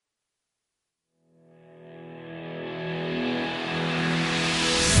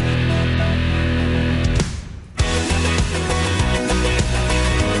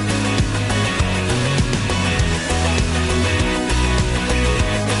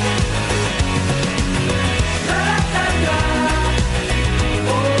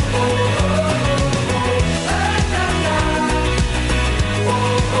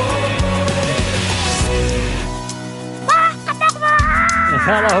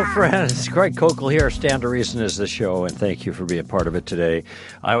Hello, friends. Greg Kokel here. Stand to Reason is the show, and thank you for being part of it today.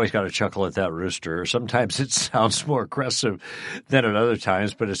 I always got to chuckle at that rooster. Sometimes it sounds more aggressive than at other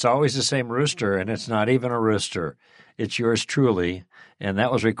times, but it's always the same rooster, and it's not even a rooster. It's yours truly, and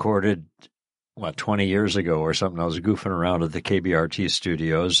that was recorded, 20 years ago or something. I was goofing around at the KBRT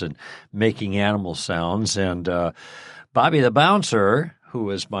studios and making animal sounds, and Bobby the Bouncer, who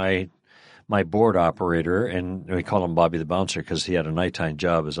was my board operator, and we call him Bobby the Bouncer because he had a nighttime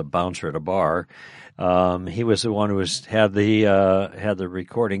job as a bouncer at a bar. He was the one who had the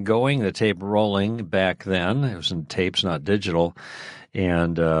recording going, the tape rolling back then. It was in tapes, not digital,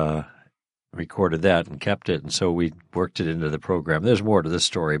 and recorded that and kept it. And so we worked it into the program. There's more to this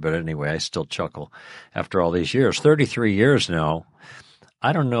story, but anyway, I still chuckle after all these years. 33 years now.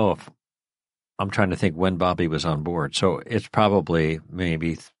 I don't know if I'm trying to think when Bobby was on board. So it's probably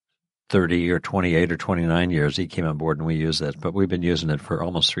maybe 30 or 28 or 29 years he came on board and we use that, but we've been using it for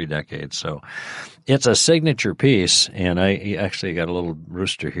almost 3 decades. So it's a signature piece, and I actually got a little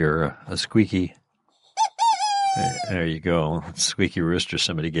rooster here, a squeaky. There you go. Squeaky rooster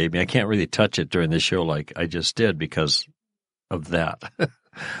somebody gave me. I can't really touch it during the show like I just did because of that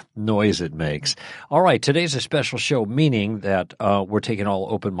noise it makes. All right, today's a special show, meaning that we're taking all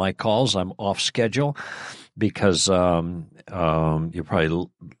open mic calls. I'm off schedule because you're probably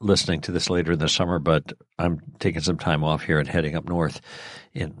listening to this later in the summer, but I'm taking some time off here and heading up north.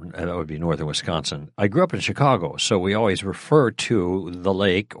 That would be northern Wisconsin. I grew up in Chicago, so we always refer to the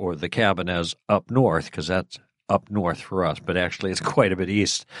lake or the cabin as up north because that's up north for us, but actually it's quite a bit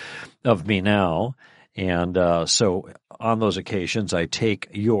east of me now. And so on those occasions, I take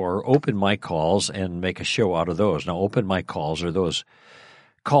your open mic calls and make a show out of those. Now, open mic calls are those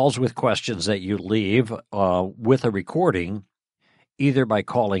calls with questions that you leave with a recording, either by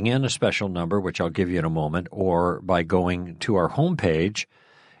calling in a special number, which I'll give you in a moment, or by going to our homepage,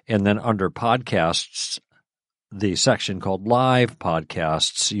 and then under podcasts, the section called Live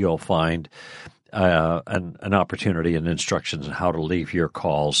Podcasts, you'll find an opportunity and instructions on how to leave your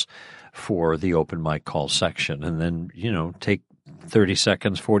calls for the open mic call section. And then, take 30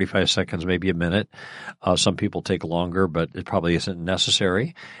 seconds, 45 seconds, maybe a minute. Some people take longer, but it probably isn't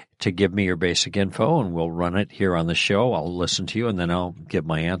necessary to give me your basic info, and we'll run it here on the show. I'll listen to you, and then I'll give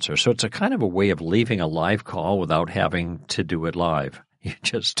my answer. So it's a kind of a way of leaving a live call without having to do it live. You're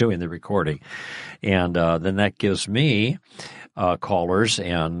just doing the recording. And then that gives me callers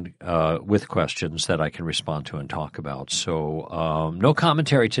and with questions that I can respond to and talk about. So no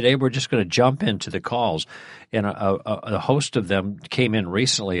commentary today. We're just going to jump into the calls. And a host of them came in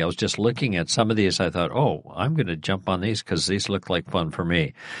recently. I was just looking at some of these. I thought, I'm going to jump on these because these look like fun for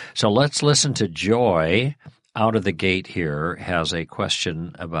me. So let's listen to Joy out of the gate here has a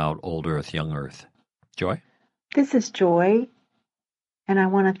question about old Earth, young Earth. Joy? This is Joy. And I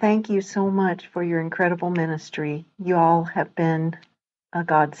want to thank you so much for your incredible ministry. You all have been a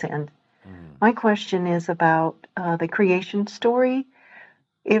godsend. My question is about the creation story.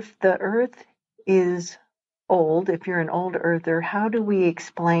 If the earth is old, if you're an old earther, how do we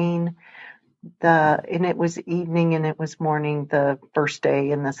explain and it was evening and it was morning the first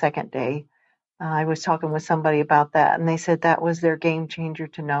day and the second day? I was talking with somebody about that, and they said that was their game changer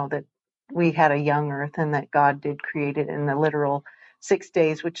to know that we had a young earth and that God did create it in the literal 6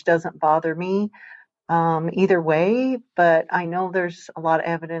 days, which doesn't bother me either way, but I know there's a lot of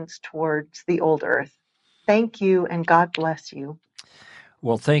evidence towards the old earth. Thank you, and God bless you.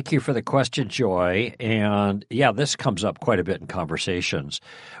 Well, thank you for the question, Joy. And yeah, this comes up quite a bit in conversations.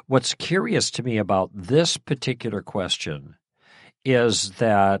 What's curious to me about this particular question is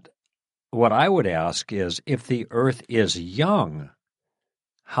that what I would ask is, if the earth is young,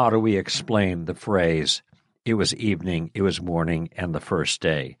 how do we explain the phrase, it was evening, it was morning, and the first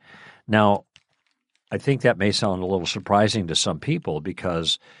day? Now, I think that may sound a little surprising to some people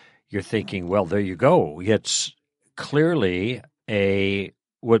because you're thinking, well, there you go. It's clearly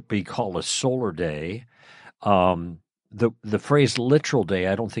what we call a solar day. The phrase literal day,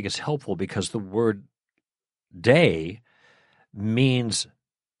 I don't think is helpful because the word day means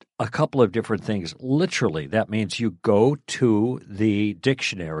a couple of different things. Literally, that means you go to the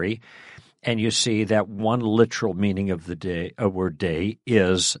dictionary and you see that one literal meaning of the day, a word day,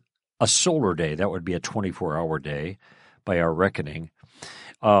 is a solar day. That would be a 24-hour day by our reckoning.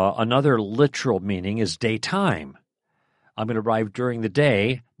 Another literal meaning is daytime. I'm going to arrive during the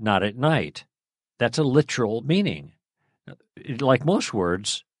day, not at night. That's a literal meaning. Like most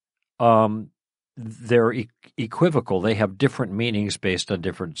words, they're equivocal. They have different meanings based on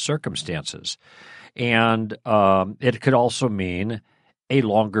different circumstances. And it could also mean a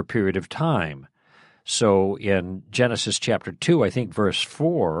longer period of time. So in Genesis chapter 2, I think verse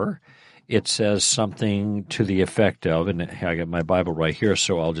 4, it says something to the effect of, and I got my Bible right here,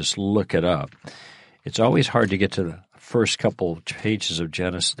 so I'll just look it up. It's always hard to get to the first couple pages of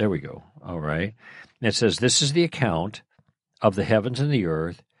Genesis. There we go. All right. And it says, "This is the account of the heavens and the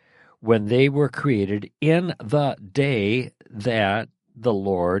earth when they were created in the day that the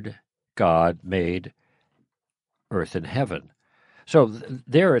Lord God made earth and heaven." So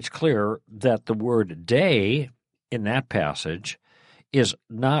there it's clear that the word day in that passage is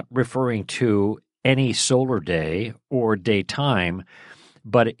not referring to any solar day or daytime,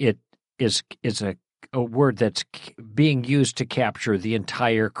 but it is a word that's being used to capture the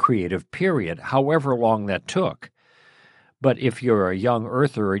entire creative period, however long that took. But if you're a young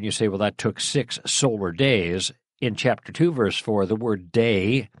earther and you say, well, that took 6 solar days, in chapter 2, verse 4, the word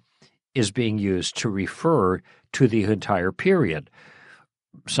day is being used to refer to the entire period,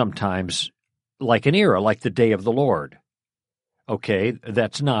 sometimes like an era, like the day of the Lord. Okay,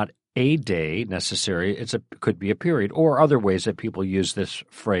 that's not a day necessarily. Could be a period, or other ways that people use this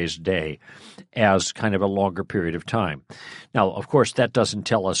phrase day as kind of a longer period of time. Now, of course, that doesn't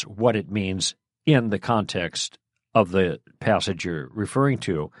tell us what it means in the context of the passage you're referring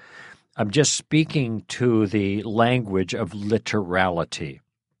to. I'm just speaking to the language of literality.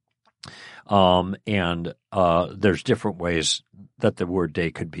 And there's different ways that the word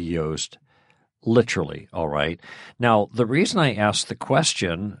day could be used literally, all right? Now, the reason I asked the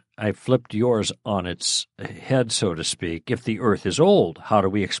question, I flipped yours on its head, so to speak. If the earth is old, how do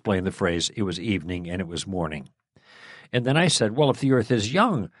we explain the phrase, it was evening and it was morning? And then I said, well, if the earth is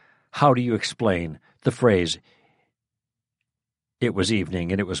young, how do you explain the phrase, it was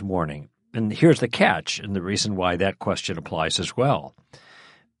evening and it was morning? And here's the catch, and the reason why that question applies as well.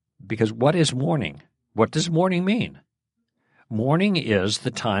 Because what is morning? What does morning mean? Morning is the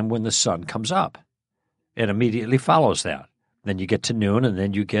time when the sun comes up. It immediately follows that. Then you get to noon, and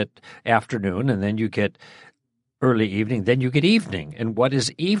then you get afternoon, and then you get early evening, then you get evening. And what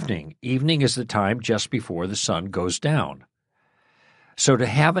is evening? Evening is the time just before the sun goes down. So to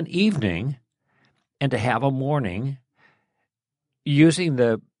have an evening and to have a morning, using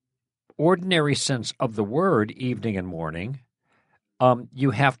the ordinary sense of the word evening and morning,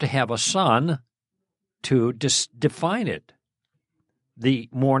 you have to have a sun to define it. The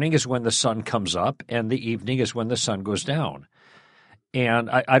morning is when the sun comes up, and the evening is when the sun goes down. And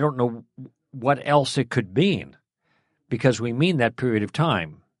I don't know what else it could mean, because we mean that period of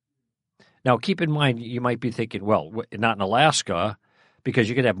time. Now, keep in mind, you might be thinking, well, not in Alaska, because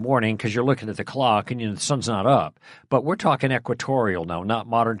you could have morning because you're looking at the clock and the sun's not up. But we're talking equatorial now, not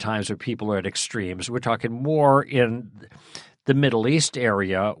modern times where people are at extremes. We're talking more in the Middle East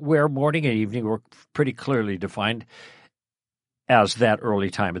area where morning and evening were pretty clearly defined as that early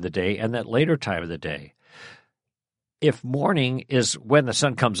time of the day and that later time of the day. If morning is when the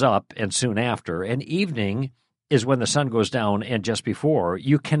sun comes up and soon after, and evening is when the sun goes down and just before,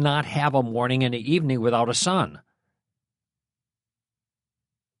 you cannot have a morning and an evening without a sun.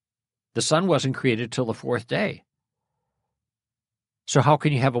 The sun wasn't created till the 4th day. So how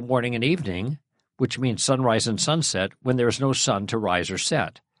can you have a morning and evening, which means sunrise and sunset, when there is no sun to rise or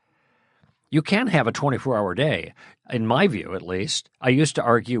set? You can have a 24-hour day, in my view at least. I used to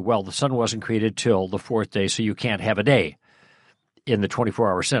argue, well, the sun wasn't created till the 4th day, so you can't have a day in the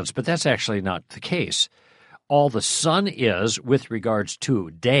 24-hour sense, but that's actually not the case. All the sun is, with regards to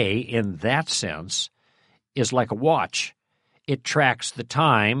day in that sense, is like a watch. It tracks the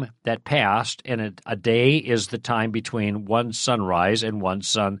time that passed, and a day is the time between one sunrise and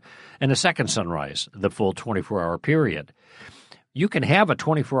a second sunrise, the full 24-hour period. You can have a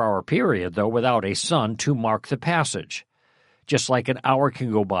 24-hour period, though, without a sun to mark the passage. Just like an hour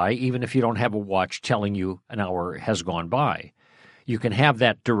can go by, even if you don't have a watch telling you an hour has gone by. You can have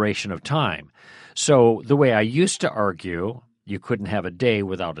that duration of time. So the way I used to argue, you couldn't have a day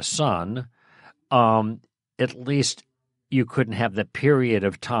without a sun, at least you couldn't have the period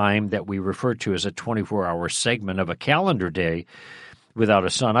of time that we refer to as a 24-hour segment of a calendar day without a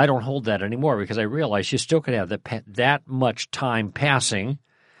sun. I don't hold that anymore because I realize you still could have that much time passing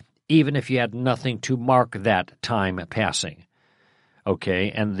even if you had nothing to mark that time passing.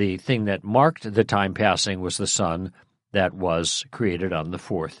 Okay, and the thing that marked the time passing was the sun that was created on the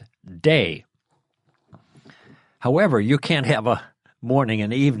 4th day. However, you can't have a morning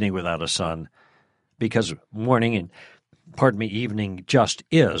and evening without a sun because evening just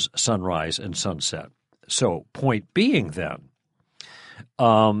is sunrise and sunset. So, point being then,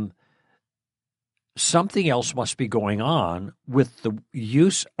 something else must be going on with the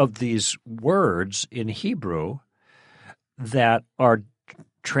use of these words in Hebrew that are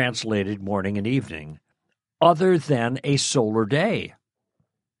translated morning and evening other than a solar day,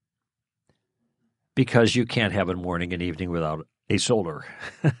 because you can't have a morning and evening without a solar.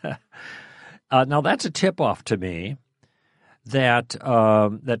 Now, that's a tip-off to me that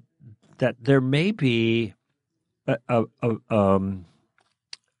that there may be I'm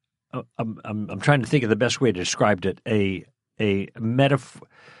trying to think of the best way to describe it, a metaphor,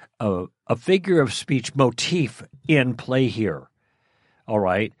 a figure of speech motif in play here. All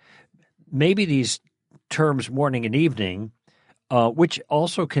right. Maybe these terms morning and evening, which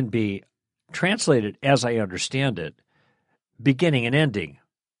also can be translated, as I understand it, beginning and ending.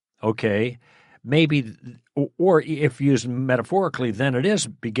 Okay. Maybe, or if used metaphorically, then it is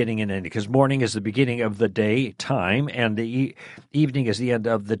beginning and ending, because morning is the beginning of the day time and the evening is the end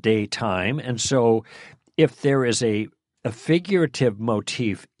of the day time. And so if there is a figurative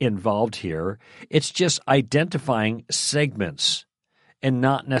motif involved here, it's just identifying segments and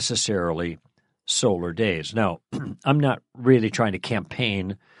not necessarily solar days. Now, I'm not really trying to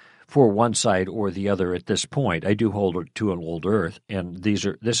campaign for one side or the other at this point. I do hold to an old Earth, and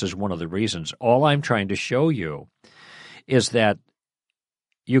this is one of the reasons. All I'm trying to show you is that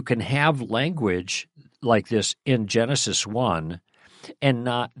you can have language like this in Genesis 1, and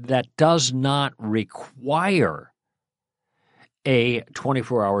that does not require a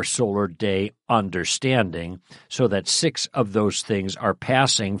 24-hour solar day understanding, so that 6 of those things are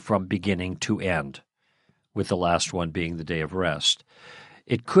passing from beginning to end, with the last one being the day of rest.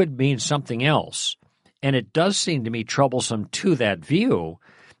 It could mean something else, and it does seem to me troublesome to that view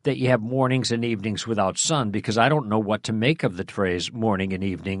that you have mornings and evenings without sun, because I don't know what to make of the phrase morning and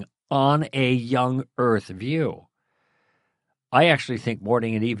evening on a young Earth view. I actually think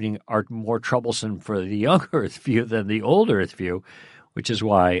morning and evening are more troublesome for the young Earth view than the old Earth view, which is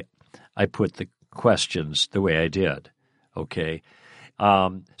why I put the questions the way I did. Okay,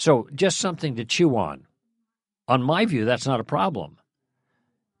 so just something to chew on. On my view, that's not a problem,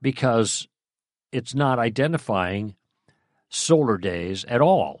 because it's not identifying solar days at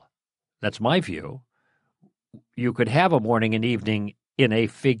all. That's my view. You could have a morning and evening in a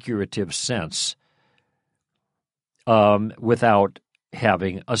figurative sense without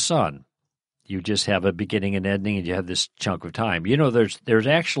having a sun. You just have a beginning and ending, and you have this chunk of time. You know, there's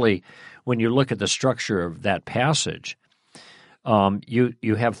actually, when you look at the structure of that passage,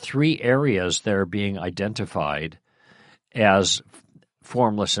 you have 3 areas that are being identified as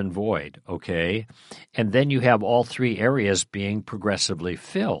formless and void, okay? And then you have all 3 areas being progressively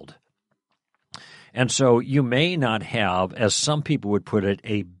filled. And so you may not have, as some people would put it,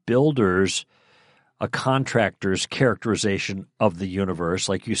 a contractor's characterization of the universe.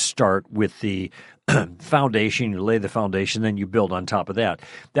 Like, you start with the foundation, you lay the foundation, then you build on top of that.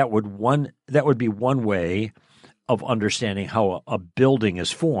 That would be one way of understanding how a building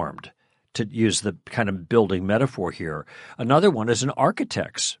is formed, to use the kind of building metaphor here. Another one is an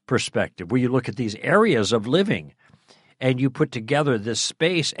architect's perspective, where you look at these areas of living and you put together this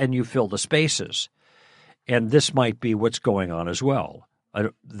space and you fill the spaces. And this might be what's going on as well.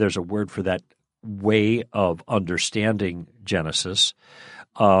 There's a word for that way of understanding Genesis,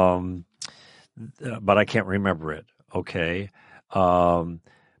 but I can't remember it, okay?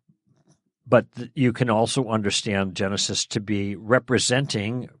 But you can also understand Genesis to be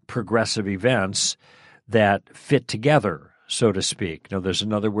representing progressive events that fit together, so to speak. Now, there's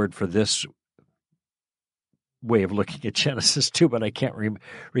another word for this way of looking at Genesis too, but I can't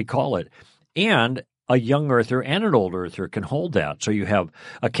recall it. And a young earther and an old earther can hold that. So you have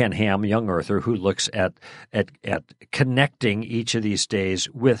a Ken Ham, young earther, who looks at connecting each of these days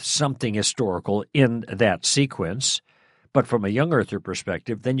with something historical in that sequence. But from a young earther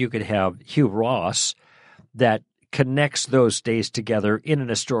perspective, then you could have Hugh Ross that connects those days together in an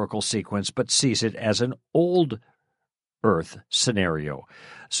historical sequence, but sees it as an old Earth scenario.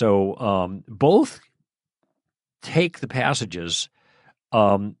 So both take the passages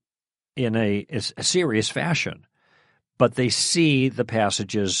in a serious fashion, but they see the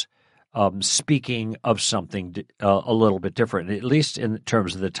passages speaking of something a little bit different, at least in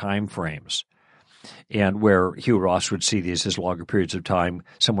terms of the time frames. And where Hugh Ross would see these as longer periods of time,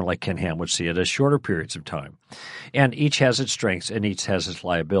 someone like Ken Ham would see it as shorter periods of time. And each has its strengths and each has its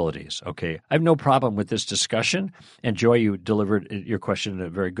liabilities. Okay, I have no problem with this discussion. And Joy, you delivered your question in a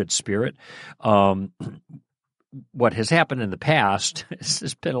very good spirit. What has happened in the past is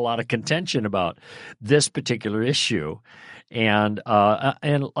there's been a lot of contention about this particular issue, and a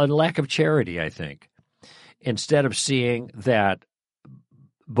lack of charity, I think. Instead of seeing that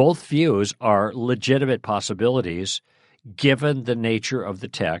both views are legitimate possibilities given the nature of the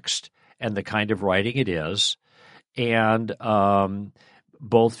text and the kind of writing it is, and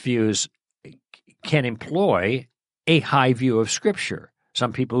both views can employ a high view of Scripture.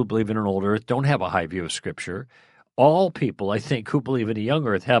 Some people who believe in an old earth don't have a high view of Scripture. All people, I think, who believe in a young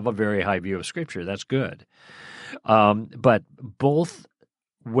earth have a very high view of Scripture. That's good. But both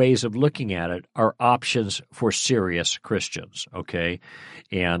ways of looking at it are options for serious Christians, okay?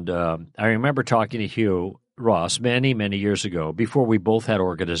 And I remember talking to Hugh Ross many, many years ago, before we both had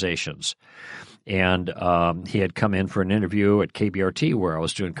organizations. And he had come in for an interview at KBRT, where I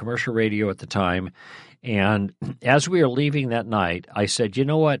was doing commercial radio at the time. And as we were leaving that night, I said, you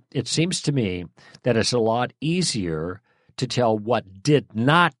know what? It seems to me that it's a lot easier to tell what did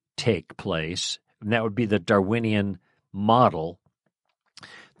not take place, and that would be the Darwinian model,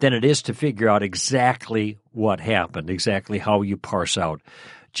 than it is to figure out exactly what happened, exactly how you parse out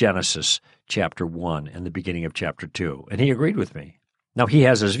Genesis chapter 1 and the beginning of chapter 2. And he agreed with me. Now, he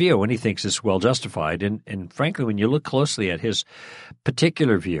has his view, and he thinks it's well justified. And frankly, when you look closely at his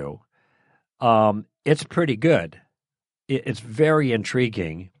particular view, it's pretty good. It's very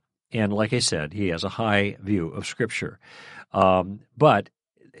intriguing. And like I said, he has a high view of Scripture. But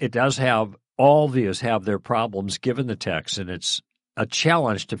it does have, all views have their problems given the text, and it's a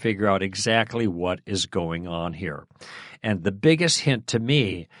challenge to figure out exactly what is going on here. And the biggest hint to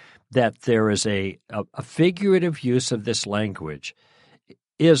me that there is a figurative use of this language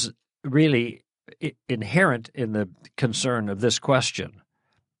is really inherent in the concern of this question.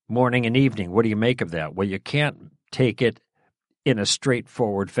 Morning and evening, what do you make of that? Well, you can't take it in a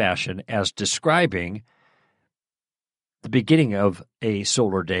straightforward fashion as describing the beginning of a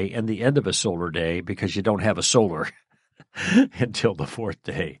solar day and the end of a solar day, because you don't have a solar until the fourth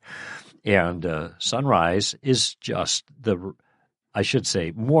day. And sunrise is just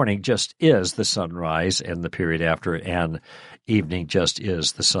morning just is the sunrise and the period after, and evening just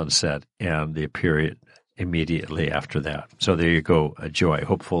is the sunset and the period immediately after that. So there you go, Joy.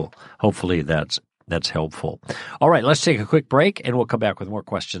 Hopefully that's helpful. All right, let's take a quick break, and we'll come back with more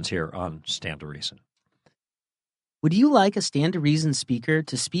questions here on Stand to Reason. Would you like a Stand to Reason speaker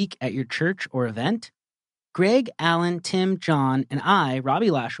to speak at your church or event? Greg, Alan, Tim, John, and I, Robbie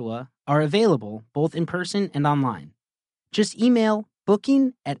Lashua, are available both in person and online. Just email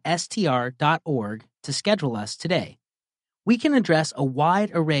booking@str.org to schedule us today. We can address a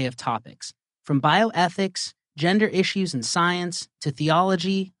wide array of topics, from bioethics, gender issues in science, to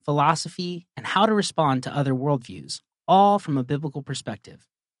theology, philosophy, and how to respond to other worldviews, all from a biblical perspective.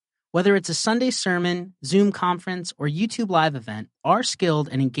 Whether it's a Sunday sermon, Zoom conference, or YouTube live event, our skilled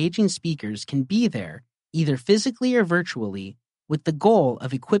and engaging speakers can be there, either physically or virtually, with the goal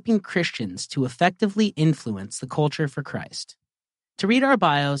of equipping Christians to effectively influence the culture for Christ. To read our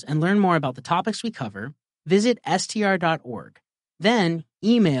bios and learn more about the topics we cover, visit str.org. Then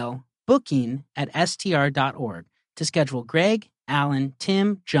email booking@str.org to schedule Greg, Alan,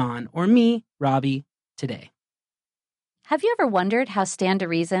 Tim, John, or me, Robbie, today. Have you ever wondered how Stand to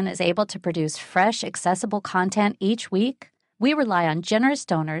Reason is able to produce fresh, accessible content each week? We rely on generous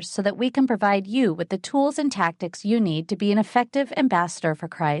donors so that we can provide you with the tools and tactics you need to be an effective ambassador for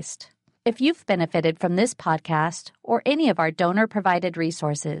Christ. If you've benefited from this podcast or any of our donor-provided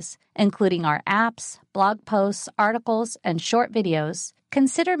resources, including our apps, blog posts, articles, and short videos,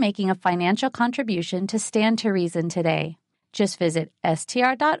 consider making a financial contribution to Stand to Reason today. Just visit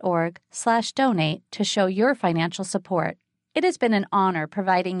str.org/donate to show your financial support. It has been an honor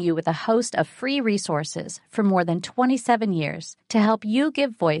providing you with a host of free resources for more than 27 years to help you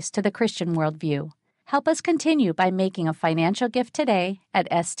give voice to the Christian worldview. Help us continue by making a financial gift today at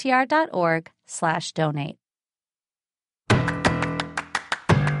str.org/donate.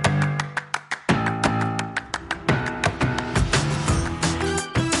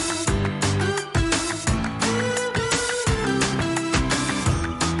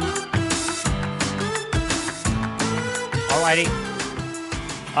 Alrighty.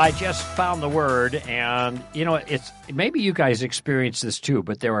 I just found the word, and it's maybe you guys experience this too,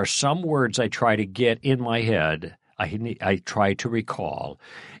 but there are some words I try to get in my head. I try to recall,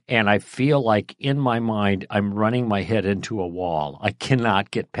 and I feel like in my mind I'm running my head into a wall. I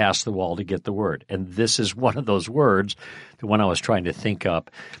cannot get past the wall to get the word, and this is one of those words, the one I was trying to think up,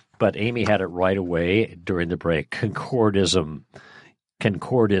 but Amy had it right away during the break. Concordism,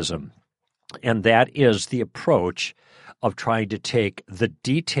 and that is the approach of trying to take the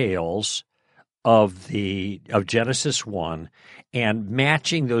details of Genesis 1 and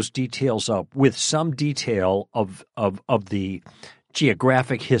matching those details up with some detail of the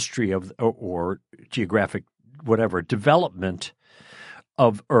geographic history or geographic whatever development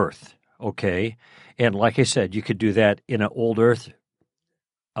of Earth. Okay, and like I said, you could do that in an old Earth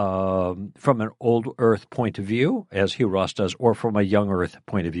from an old Earth point of view, as Hugh Ross does, or from a young Earth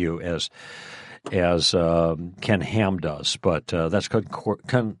point of view, as Ken Ham does. But that's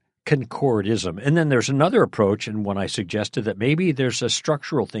concordism. And then there's another approach, and when I suggested that maybe there's a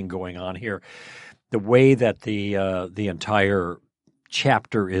structural thing going on here, the way that the entire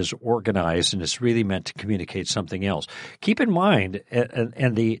chapter is organized, and it's really meant to communicate something else. Keep in mind,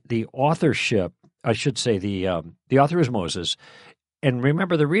 and the authorship, I should say, the author is Moses, and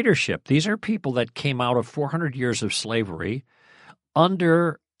remember the readership. These are people that came out of 400 years of slavery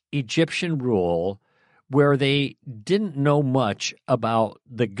under Egyptian rule, where they didn't know much about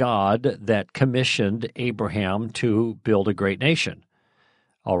the God that commissioned Abraham to build a great nation.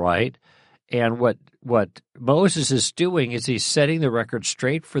 All right? And what Moses is doing is he's setting the record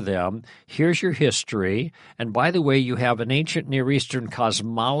straight for them. Here's your history. And by the way, you have an ancient Near Eastern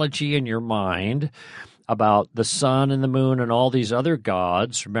cosmology in your mind about the sun and the moon and all these other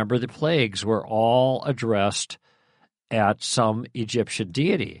gods. Remember, the plagues were all addressed at some Egyptian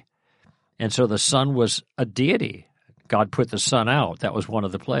deity. And so the sun was a deity. God put the sun out. That was one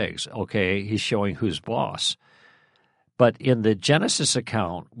of the plagues. Okay, he's showing who's boss. But in the Genesis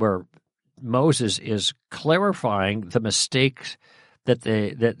account, where Moses is clarifying the mistakes that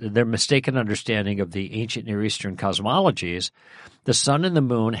their mistaken understanding of the ancient Near Eastern cosmologies, the sun and the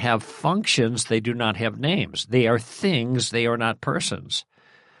moon have functions. They do not have names. They are things. They are not persons.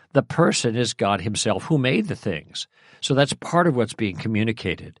 The person is God himself who made the things. So that's part of what's being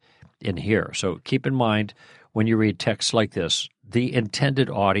communicated in here. So keep in mind when you read texts like this, the intended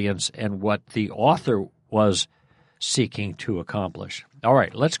audience and what the author was seeking to accomplish. All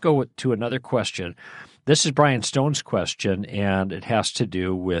right, let's go to another question. This is Brian Stone's question, and it has to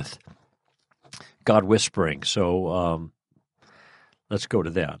do with God whispering. So let's go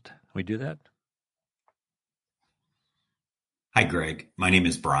to that. Can we do that? Hi, Greg. My name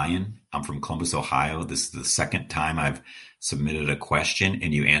is Brian. I'm from Columbus, Ohio. This is the second time I've submitted a question,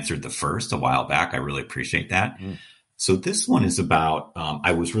 and you answered the first a while back. I really appreciate that. So this one is about,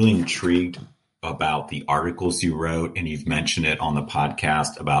 I was really intrigued about the articles you wrote, and you've mentioned it on the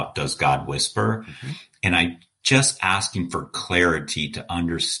podcast about Does God Whisper? And I just asking for clarity to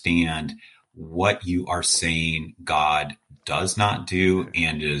understand what you are saying God does not do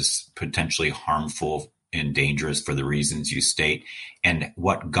and is potentially harmful and dangerous for the reasons you state, and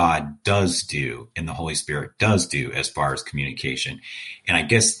what God does do and the Holy Spirit does do as far as communication. And I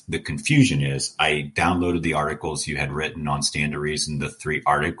guess the confusion is I downloaded the articles you had written on Stand to Reason, the 3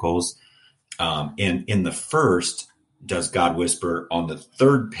 articles. And in the first, Does God Whisper? On the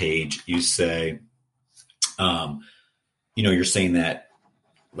 3rd page, you say, you're saying that,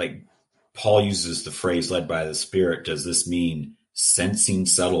 like, Paul uses the phrase led by the Spirit. Does this mean sensing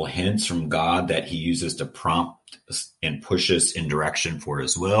subtle hints from God that he uses to prompt and push us in direction for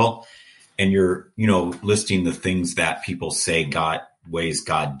his will? And you're, listing the things that people say ways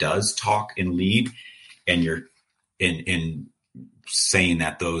God does talk and lead. And you're in saying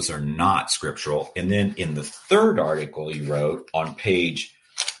that those are not scriptural. And then in the 3rd article you wrote on page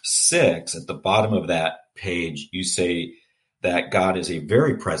 6, at the bottom of that page, you say that God is a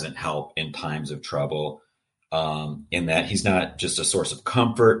very present help in times of trouble, in that he's not just a source of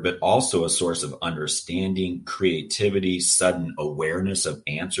comfort, but also a source of understanding, creativity, sudden awareness of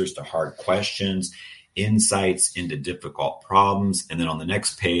answers to hard questions, insights into difficult problems. And then on the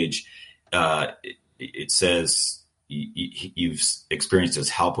next page, it says, you've experienced his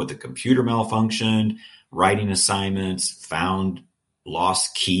help with a computer malfunction, writing assignments, found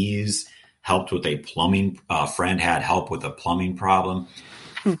lost keys, helped with a plumbing, friend had help with a plumbing problem.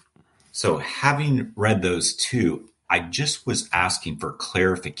 So having read those 2, I just was asking for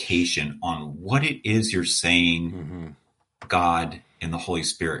clarification on what it is you're saying God and the Holy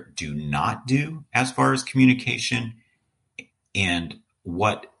Spirit do not do as far as communication, and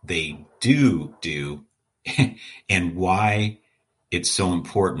what they do and why it's so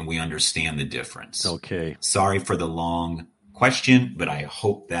important we understand the difference. Okay. Sorry for the long question, but I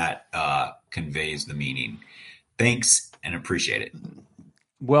hope that conveys the meaning. Thanks and appreciate it.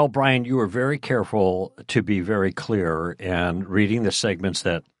 Well, Brian, you were very careful to be very clear and reading the segments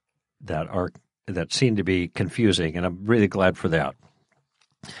that seem to be confusing, and I'm really glad for that.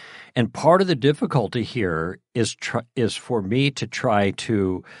 And part of the difficulty here is for me to try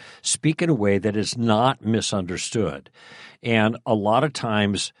to speak in a way that is not misunderstood. And a lot of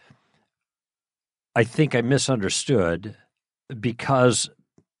times I think I misunderstood because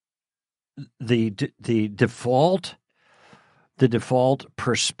the default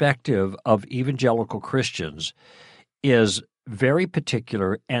perspective of evangelical Christians is very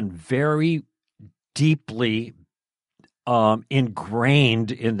particular and very deeply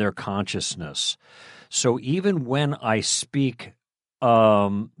ingrained in their consciousness. So even when I speak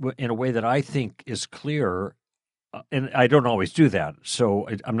in a way that I think is clear, and I don't always do that, so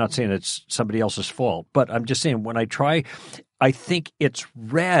I'm not saying it's somebody else's fault, but I'm just saying when I try, I think it's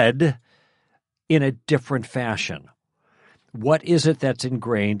read in a different fashion. What is it that's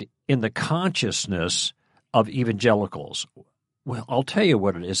ingrained in the consciousness of evangelicals? Well, I'll tell you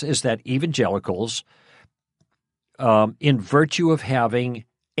what it is that evangelicals, in virtue of having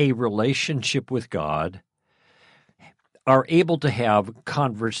a relationship with God, are able to have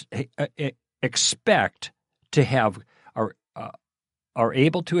are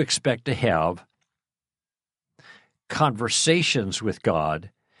able to expect to have conversations with God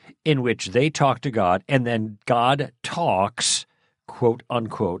in which they talk to God and then God talks, quote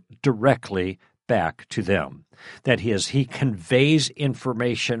unquote, directly back to them. That is, he conveys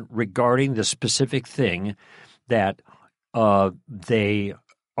information regarding the specific thing that they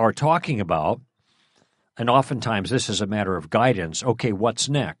are talking about. And oftentimes this is a matter of guidance. Okay, what's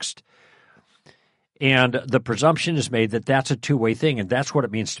next? And the presumption is made that that's a two-way thing, and that's what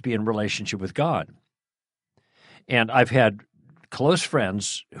it means to be in relationship with God. And I've had close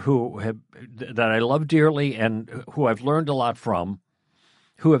friends that I love dearly and who I've learned a lot from,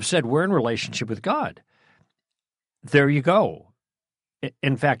 who have said, we're in relationship with God. There you go.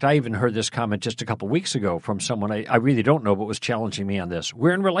 In fact, I even heard this comment just a couple of weeks ago from someone I really don't know, but was challenging me on this.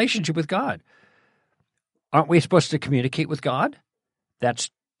 We're in relationship with God. Aren't we supposed to communicate with God?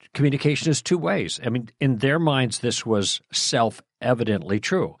 Communication is two ways. I mean, in their minds, this was self-evidently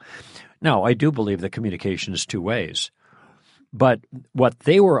true. Now, I do believe that communication is two ways. But what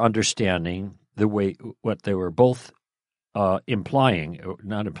they were understanding, what they were both asserting,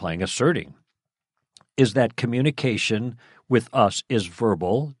 is that communication with us is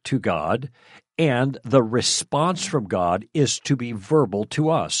verbal to God, and the response from God is to be verbal to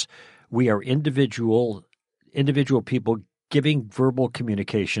us. We are individual people giving verbal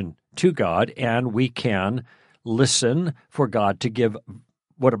communication to God, and we can listen for God to give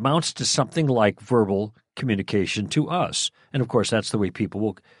what amounts to something like verbal communication to us. And of course, that's the way people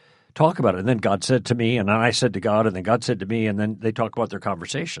will talk about it. And then God said to me, and then I said to God, and then God said to me, and then they talk about their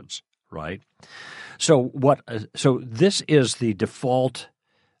conversations, right? So this is the default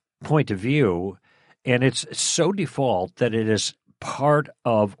point of view, and it's so default that it is part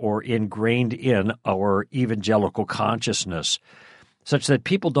of or ingrained in our evangelical consciousness, such that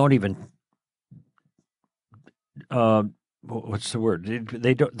people don't even what's the word?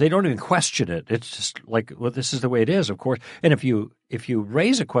 They don't even question it. It's just like, well, this is the way it is, of course. And if you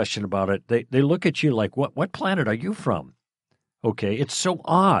raise a question about it, they look at you like, what planet are you from? Okay, it's so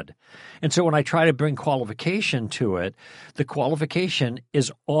odd. And so when I try to bring qualification to it, the qualification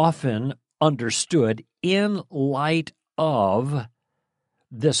is often understood in light of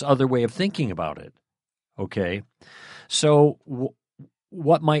this other way of thinking about it. Okay, so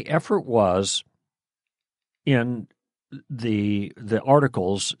what my effort was in the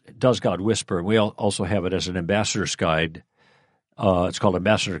articles, Does God Whisper? And we also have it as an ambassador's guide. It's called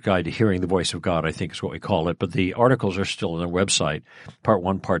Ambassador's Guide to Hearing the Voice of God, I think is what we call it. But the articles are still on their website, Part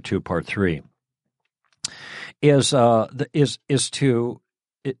 1, Part 2, Part 3.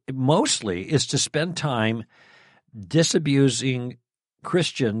 Mostly to spend time disabusing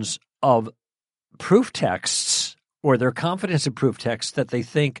Christians of proof texts or their confidence in proof texts that they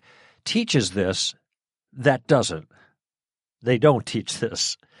think teaches this that doesn't. They don't teach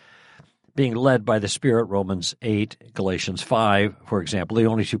this. Being led by the Spirit, Romans 8, Galatians 5, for example, the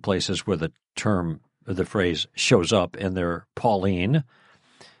only two places where the phrase shows up, and they're Pauline.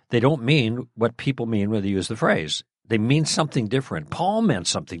 They don't mean what people mean when they use the phrase. They mean something different. Paul meant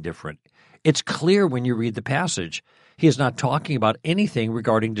something different. It's clear when you read the passage. He is not talking about anything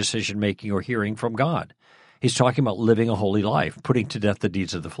regarding decision-making or hearing from God. He's talking about living a holy life, putting to death the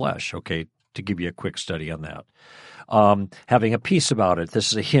deeds of the flesh, okay, to give you a quick study on that. Having a peace about it.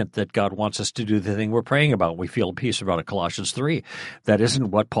 This is a hint that God wants us to do the thing we're praying about. We feel a peace about it. Colossians 3. That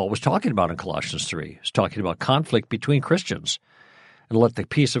isn't what Paul was talking about in Colossians 3. He's talking about conflict between Christians. And let the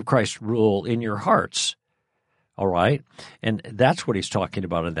peace of Christ rule in your hearts. All right? And that's what he's talking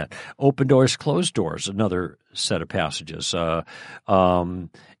about in that. Open doors, closed doors, another set of passages.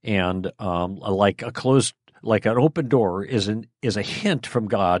 Like an open door is a hint from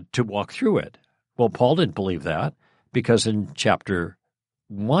God to walk through it. Well, Paul didn't believe that, because in chapter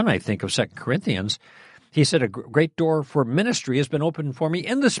 1, I think, of 2 Corinthians, he said, a great door for ministry has been opened for me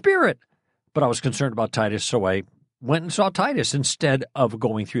in the Spirit. But I was concerned about Titus, so I went and saw Titus instead of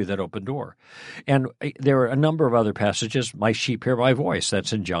going through that open door. And there are a number of other passages. My sheep hear my voice.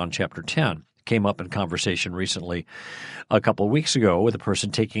 That's in John chapter 10. came up in conversation recently a couple of weeks ago with a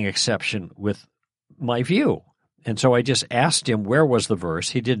person taking exception with my view. And so I just asked him where was the verse.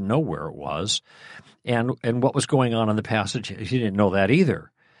 He didn't know where it was. And what was going on in the passage. He didn't know that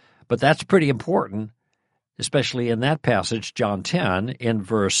either. But that's pretty important, especially in that passage, John 10, in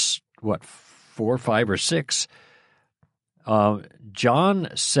verse, 4, 5, or 6. John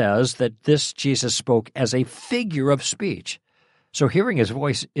says that this Jesus spoke as a figure of speech. So hearing his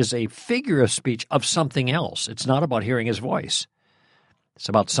voice is a figure of speech of something else. It's not about hearing his voice. It's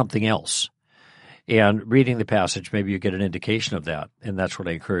about something else. And reading the passage, maybe you get an indication of that, and that's what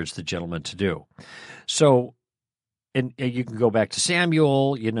I encourage the gentleman to do. So, and you can go back to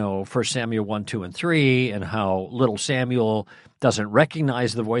Samuel, 1 Samuel 1, 2, and 3, and how little Samuel doesn't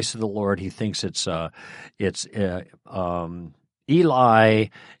recognize the voice of the Lord. He thinks it's Eli,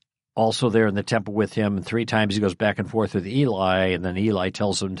 also there in the temple with him, and 3 times he goes back and forth with Eli, and then Eli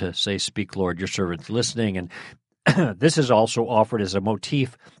tells him to say, "Speak, Lord, your servant's listening." And this is also offered as a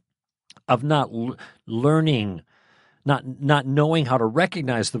motif of not learning, not knowing how to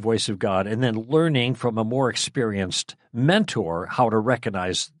recognize the voice of God, and then learning from a more experienced mentor how to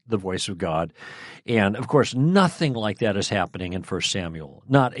recognize the voice of God. And, of course, nothing like that is happening in 1 Samuel.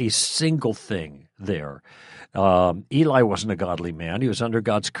 Not a single thing there. Eli wasn't a godly man. He was under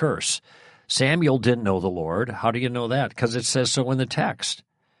God's curse. Samuel didn't know the Lord. How do you know that? Because it says so in the text.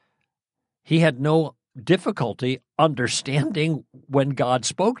 He had no difficulty understanding when God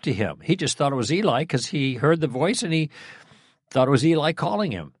spoke to him. He just thought it was Eli because he heard the voice and he thought it was Eli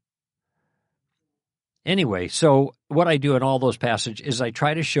calling him. Anyway, so what I do in all those passages is I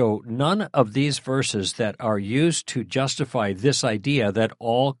try to show none of these verses that are used to justify this idea that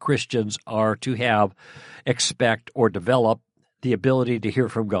all Christians are to have, expect, or develop the ability to hear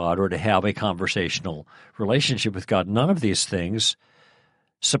from God or to have a conversational relationship with God. None of these things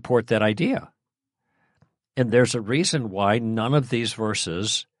support that idea. And there's a reason why none of these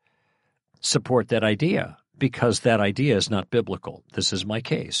verses support that idea, because that idea is not biblical. This is my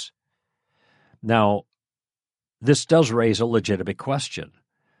case. Now, this does raise a legitimate question.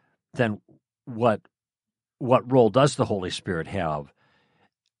 Then what role does the Holy Spirit have?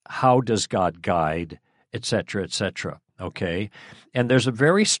 How does God guide, et cetera, okay? And there's a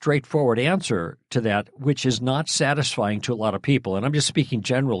very straightforward answer to that, which is not satisfying to a lot of people. And I'm just speaking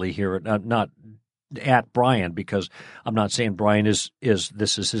generally here, not at Brian, because I'm not saying Brian is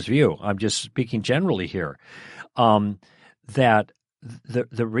this is his view. I'm just speaking generally here. That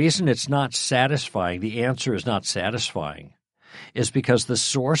the reason it's not satisfying, the answer is not satisfying, is because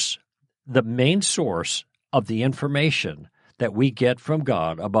the main source of the information that we get from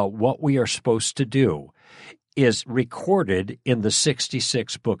God about what we are supposed to do is recorded in the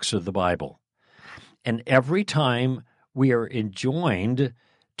 66 books of the Bible. And every time we are enjoined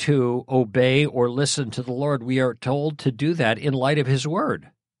to obey or listen to the Lord, we are told to do that in light of His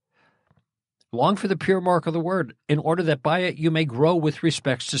Word. Long for the pure mark of the Word, in order that by it you may grow with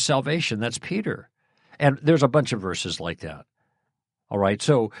respects to salvation. That's Peter. And there's a bunch of verses like that. All right,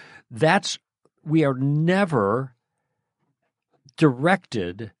 so we are never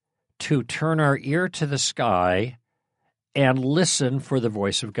directed to turn our ear to the sky and listen for the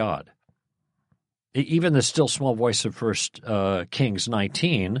voice of God. Even the still small voice of 1 Kings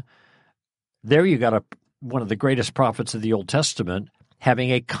 19, there you got one of the greatest prophets of the Old Testament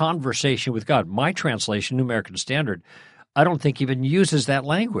having a conversation with God. My translation, New American Standard, I don't think even uses that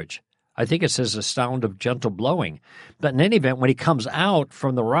language. I think it says a sound of gentle blowing. But in any event, when he comes out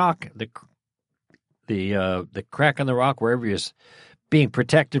from the rock, the crack in the rock, wherever he is being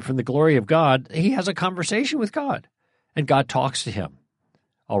protected from the glory of God, he has a conversation with God, and God talks to him.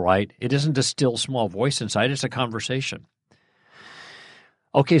 All right? It isn't a still small voice inside, it's a conversation.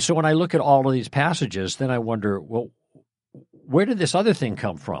 Okay, so when I look at all of these passages, then I wonder, well, where did this other thing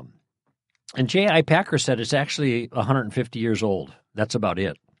come from? And J.I. Packer said it's actually 150 years old. That's about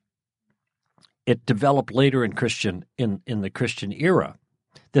it. It developed later in the Christian era,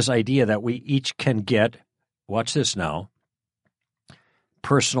 this idea that we each can get, watch this now,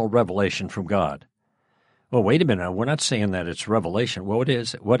 personal revelation from God. Well, wait a minute. We're not saying that it's revelation. What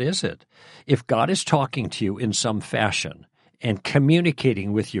is it? If God is talking to you in some fashion and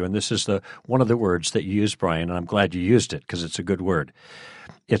communicating with you, and this is one of the words that you used, Brian, and I'm glad you used it because it's a good word.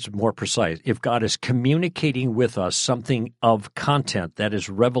 It's more precise. If God is communicating with us something of content that is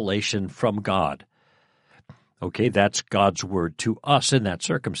revelation from God, okay, that's God's word to us in that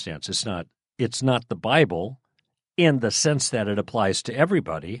circumstance. It's not the Bible in the sense that it applies to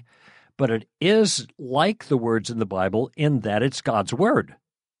everybody, but it is like the words in the Bible in that it's God's word.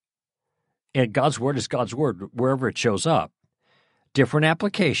 And God's word is God's word wherever it shows up. Different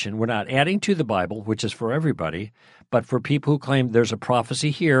application. We're not adding to the Bible, which is for everybody, but for people who claim there's a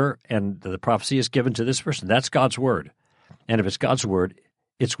prophecy here and the prophecy is given to this person, that's God's word. And if it's God's word,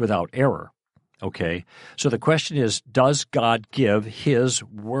 it's without error. Okay? So the question is, does God give his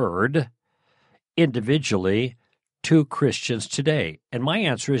word individually to Christians today? And my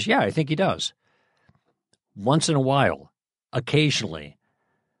answer is, yeah, I think he does. Once in a while, occasionally,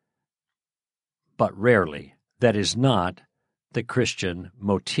 but rarely. That is not the Christian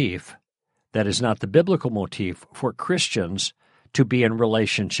motif. That is not the biblical motif for Christians to be in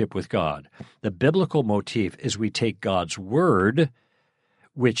relationship with God. The biblical motif is we take God's word,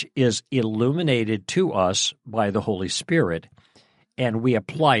 which is illuminated to us by the Holy Spirit, and we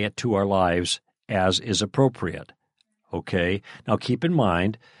apply it to our lives as is appropriate. Okay? Now keep in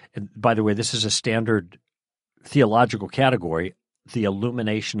mind, and by the way, this is a standard theological category, the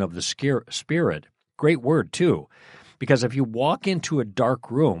illumination of the Spirit. Great word, too. Because if you walk into a dark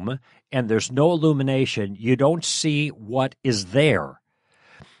room and there's no illumination, you don't see what is there.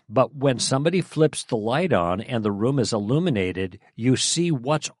 But when somebody flips the light on and the room is illuminated, you see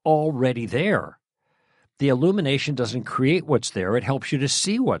what's already there. The illumination doesn't create what's there, it helps you to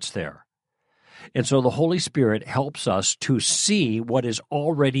see what's there. And so the Holy Spirit helps us to see what is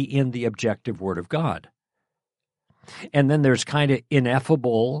already in the objective Word of God. And then there's kind of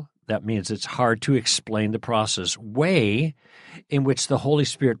ineffable, that means it's hard to explain the process, way in which the Holy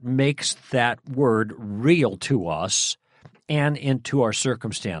Spirit makes that word real to us and into our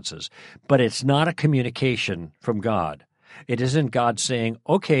circumstances. But it's not a communication from God. It isn't God saying,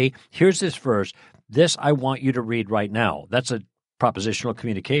 okay, here's this verse. This I want you to read right now. That's a propositional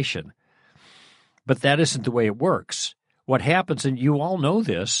communication. But that isn't the way it works. What happens, and you all know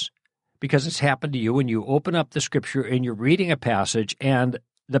this, because it's happened to you when you open up the Scripture and you're reading a passage and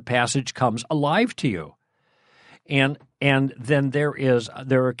the passage comes alive to you. And then there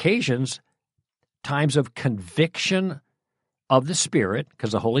are occasions, times of conviction of the Spirit,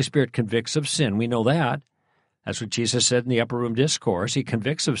 because the Holy Spirit convicts of sin. We know that. That's what Jesus said in the Upper Room Discourse. He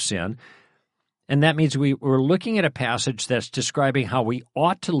convicts of sin. And that means we're looking at a passage that's describing how we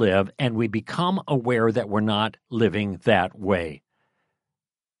ought to live, and we become aware that we're not living that way.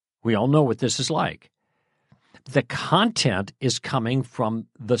 We all know what this is like. The content is coming from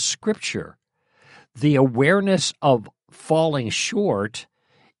the Scripture. The awareness of falling short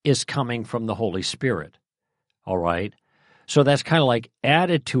is coming from the Holy Spirit. All right? So that's kind of like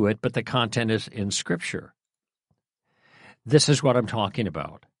added to it, but the content is in Scripture. This is what I'm talking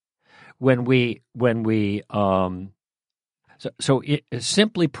about.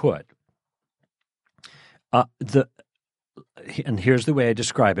 Simply put, and here's the way I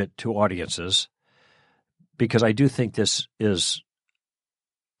describe it to audiences, because I do think this is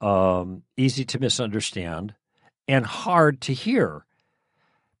easy to misunderstand and hard to hear.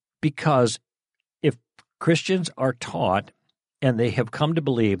 Because if Christians are taught and they have come to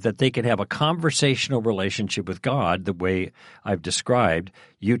believe that they can have a conversational relationship with God the way I've described,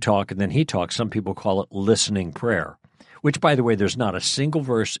 you talk and then he talks, some people call it listening prayer, which, by the way, there's not a single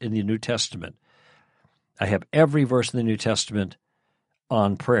verse in the New Testament. I have every verse in the New Testament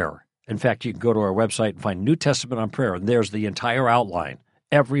on prayer. In fact, you can go to our website and find New Testament on prayer, and there's the entire outline,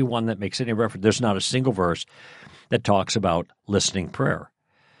 every one that makes any reference. There's not a single verse that talks about listening prayer.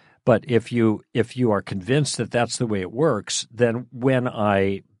 But if you are convinced that that's the way it works, then when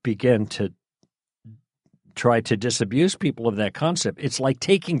I begin to try to disabuse people of that concept, it's like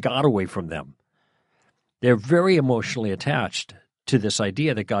taking God away from them. They're very emotionally attached to this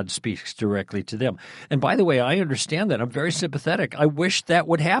idea that God speaks directly to them. And by the way, I understand that. I'm very sympathetic. I wish that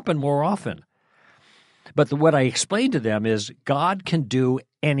would happen more often. But what I explain to them is God can do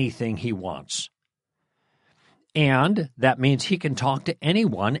anything he wants. And that means he can talk to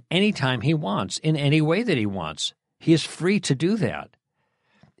anyone, anytime he wants, in any way that he wants. He is free to do that.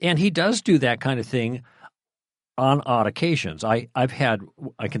 And he does do that kind of thing on odd occasions. I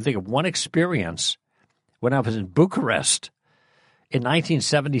can think of one experience when I was in Bucharest in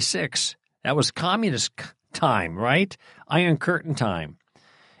 1976. That was communist time, right? Iron Curtain time.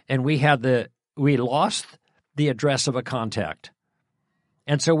 And we lost the address of a contact.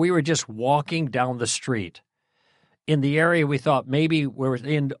 And so we were just walking down the street in the area we thought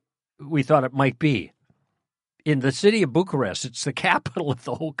we thought it might be. In the city of Bucharest, it's the capital of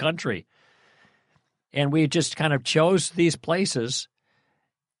the whole country. And we just kind of chose these places.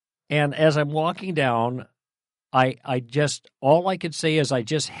 And as I'm walking down, all I could say is I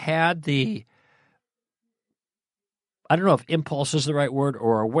just had I don't know if impulse is the right word,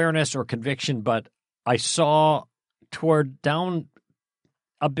 or awareness or conviction, but I saw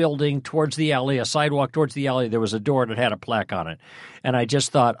a building towards the alley, a sidewalk towards the alley. There was a door that had a plaque on it. And I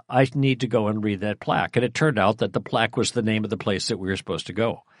just thought, I need to go and read that plaque. And it turned out that the plaque was the name of the place that we were supposed to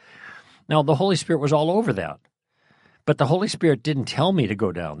go. Now, the Holy Spirit was all over that. But the Holy Spirit didn't tell me to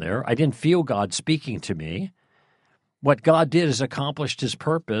go down there. I didn't feel God speaking to me. What God did is accomplished his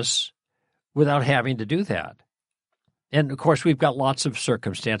purpose without having to do that. And, of course, we've got lots of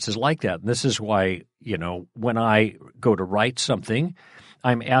circumstances like that. And this is why, when I go to write something,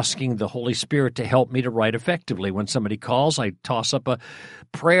 I'm asking the Holy Spirit to help me to write effectively. When somebody calls, I toss up a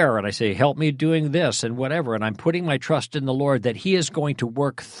prayer and I say, help me doing this and whatever. And I'm putting my trust in the Lord that he is going to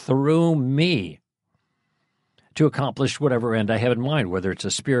work through me to accomplish whatever end I have in mind, whether it's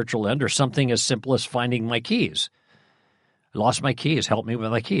a spiritual end or something as simple as finding my keys. I lost my keys. Help me with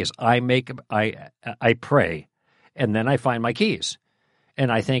my keys. I pray. And then I find my keys,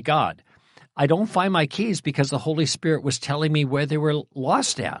 and I thank God. I don't find my keys because the Holy Spirit was telling me where they were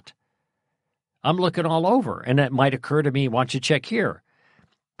lost at. I'm looking all over, and it might occur to me, why don't you check here?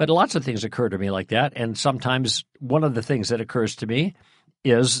 But lots of things occur to me like that, and sometimes one of the things that occurs to me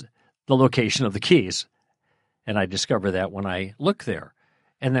is the location of the keys, and I discover that when I look there.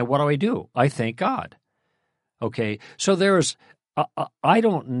 And then what do? I thank God. Okay, so I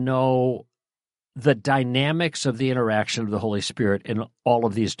don't know the dynamics of the interaction of the Holy Spirit in all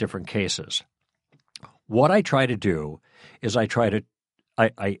of these different cases. What I try to do is I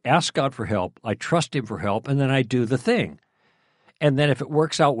ask God for help, I trust him for help, and then I do the thing. And then if it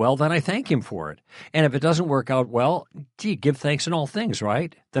works out well, then I thank him for it. And if it doesn't work out well, give thanks in all things,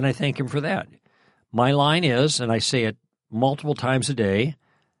 right? Then I thank him for that. My line is, and I say it multiple times a day,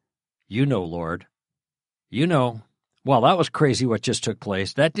 Lord, well, that was crazy what just took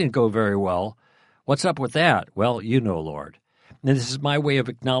place. That didn't go very well. What's up with that? Well, Lord. And this is my way of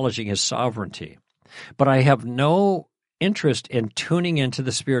acknowledging his sovereignty. But I have no interest in tuning into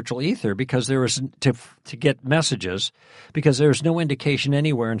the spiritual ether because there is to get messages, because there's no indication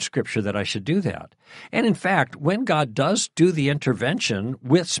anywhere in Scripture that I should do that. And in fact, when God does do the intervention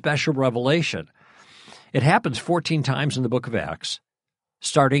with special revelation, it happens 14 times in the book of Acts,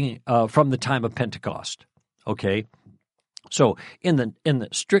 starting from the time of Pentecost. Okay? So in the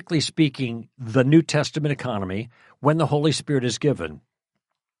strictly speaking, the New Testament economy, when the Holy Spirit is given,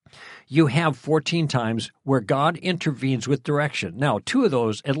 you have 14 times where God intervenes with direction. Now,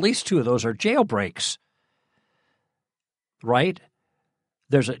 at least two of those are jailbreaks, right?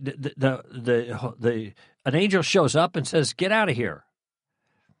 There's an angel shows up and says, "Get out of here,"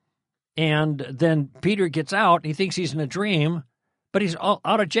 and then Peter gets out. And he thinks he's in a dream, but he's out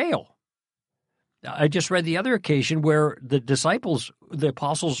of jail. I just read the other occasion where the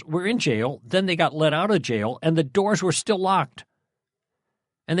apostles were in jail, then they got let out of jail, and the doors were still locked.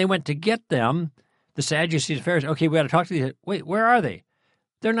 And they went to get them, the Sadducees and Pharisees. Okay, we got to talk to these. Wait, where are they?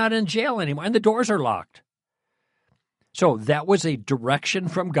 They're not in jail anymore, and the doors are locked. So that was a direction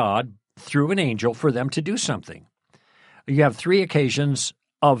from God through an angel for them to do something. You have 3 occasions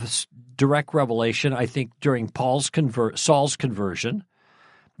of direct revelation, I think, during Saul's conversion.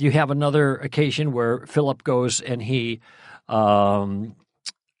 You have another occasion where Philip goes and he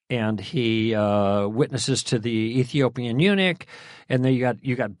witnesses to the Ethiopian eunuch, and then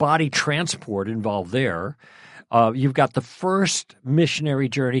you got body transport involved there. You've got the first missionary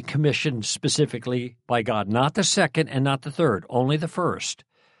journey commissioned specifically by God, not the second and not the third, only the first.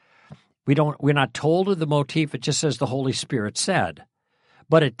 We're not told of the motif. It just says the Holy Spirit said,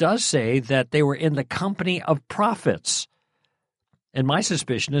 but it does say that they were in the company of prophets. And my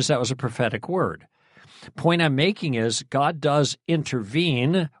suspicion is that was a prophetic word. Point I'm making is God does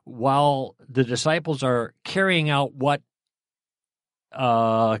intervene while the disciples are carrying out what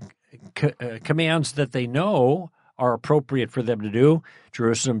commands that they know are appropriate for them to do.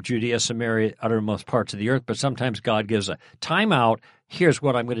 Jerusalem, Judea, Samaria, uttermost parts of the earth. But sometimes God gives a timeout. Here's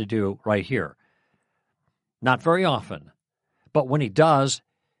what I'm going to do right here. Not very often. But when he does,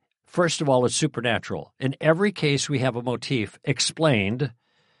 first of all, it's supernatural. In every case we have a motif explained,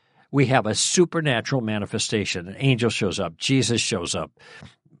 we have a supernatural manifestation. An angel shows up. Jesus shows up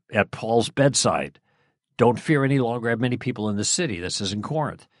at Paul's bedside. Don't fear any longer. I have many people in the city. This is in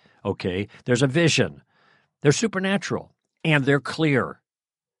Corinth. Okay, there's a vision. They're supernatural, and they're clear.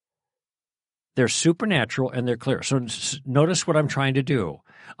 They're supernatural, and they're clear. So notice what I'm trying to do.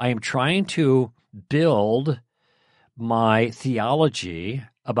 I am trying to build my theology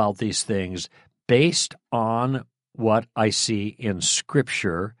about these things based on what I see in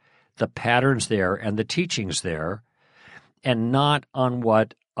Scripture, the patterns there and the teachings there, and not on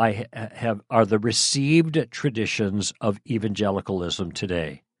what I have are the received traditions of evangelicalism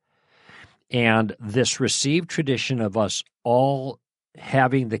today. And this received tradition of us all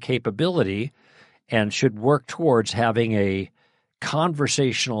having the capability and should work towards having a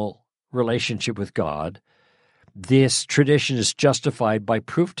conversational relationship with God, this tradition is justified by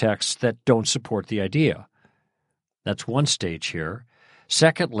proof texts that don't support the idea. That's one stage here.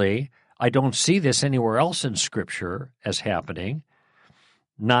 Secondly, I don't see this anywhere else in Scripture as happening,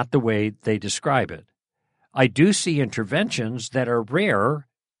 not the way they describe it. I do see interventions that are rare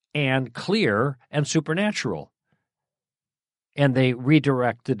and clear and supernatural, and they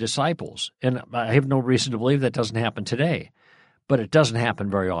redirect the disciples. And I have no reason to believe that doesn't happen today, but it doesn't happen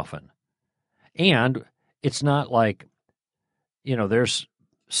very often. And it's not like, there's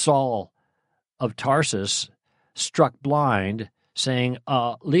Saul of Tarsus struck blind saying,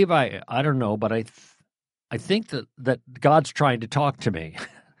 Levi, I don't know, but I think that God's trying to talk to me.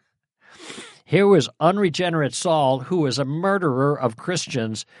 Here was unregenerate Saul, who was a murderer of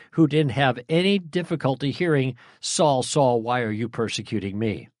Christians who didn't have any difficulty hearing, Saul, Saul, why are you persecuting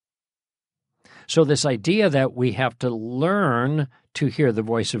me? So this idea that we have to learn to hear the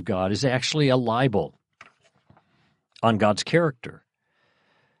voice of God is actually a libel on God's character,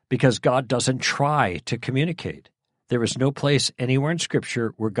 because God doesn't try to communicate. There is no place anywhere in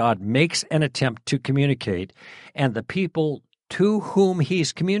Scripture where God makes an attempt to communicate, and the people to whom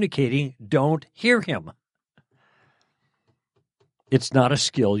he's communicating don't hear him. It's not a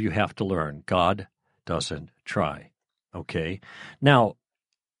skill you have to learn. God doesn't try. Okay? Now,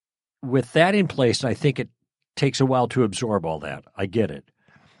 with that in place, I think it takes a while to absorb all that. I get it.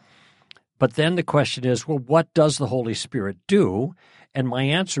 But then the question is, well, what does the Holy Spirit do? And my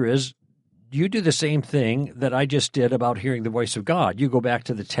answer is, you do the same thing that I just did about hearing the voice of God. You go back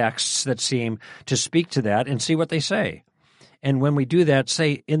to the texts that seem to speak to that and see what they say. And when we do that,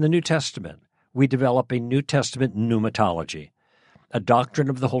 say, in the New Testament, we develop a New Testament pneumatology, a doctrine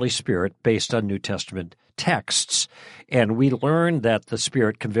of the Holy Spirit based on New Testament texts. And we learn that the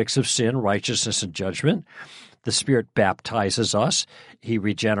Spirit convicts of sin, righteousness, and judgment. The Spirit baptizes us. He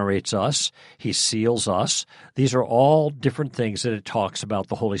regenerates us. He seals us. These are all different things that it talks about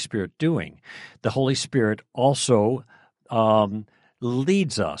the Holy Spirit doing. The Holy Spirit also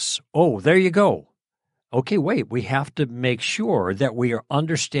leads us. Oh, there you go. Okay, wait, we have to make sure that we are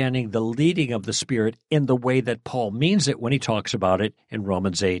understanding the leading of the Spirit in the way that Paul means it when he talks about it in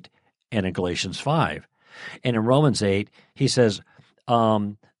Romans 8 and in Galatians 5. And in Romans 8, he says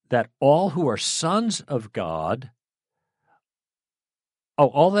that all who are sons of God,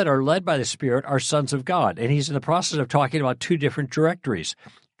 all that are led by the Spirit are sons of God. And he's in the process of talking about two different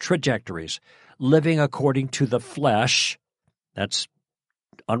trajectories, living according to the flesh, that's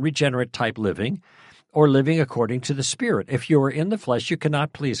unregenerate type living, or living according to the Spirit. If you are in the flesh, you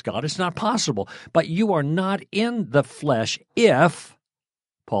cannot please God. It's not possible. But you are not in the flesh if,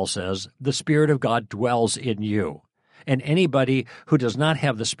 Paul says, the Spirit of God dwells in you. And anybody who does not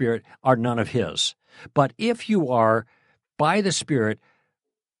have the Spirit are none of his. But if you are, by the Spirit,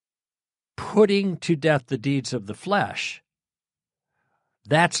 putting to death the deeds of the flesh,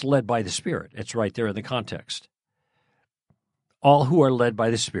 that's led by the Spirit. It's right there in the context. All who are led by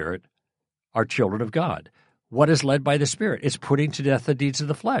the Spirit are children of God. What is led by the Spirit? It's putting to death the deeds of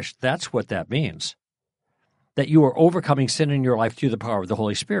the flesh. That's what that means. That you are overcoming sin in your life through the power of the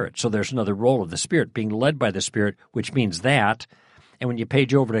Holy Spirit. So there's another role of the Spirit, being led by the Spirit, which means that. And when you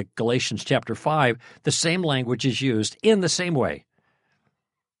page over to Galatians chapter 5, the same language is used in the same way.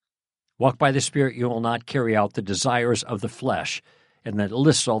 Walk by the Spirit, you will not carry out the desires of the flesh. And then it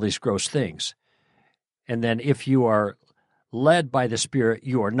lists all these gross things. And then if you are led by the Spirit,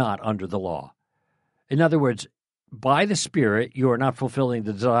 you are not under the law. In other words, by the Spirit, you are not fulfilling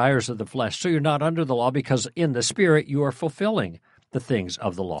the desires of the flesh, so you're not under the law, because in the Spirit, you are fulfilling the things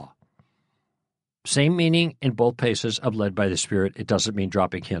of the law. Same meaning in both places of led by the Spirit. It doesn't mean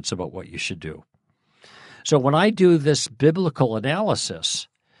dropping hints about what you should do. So when I do this biblical analysis,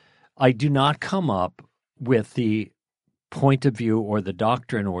 I do not come up with the point of view or the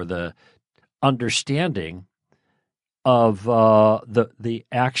doctrine or the understanding of the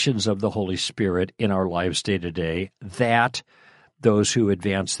actions of the Holy Spirit in our lives day to day that those who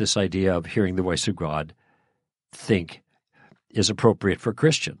advance this idea of hearing the voice of God think is appropriate for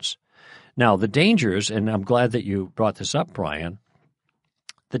Christians. Now, the dangers, and I'm glad that you brought this up, Brian,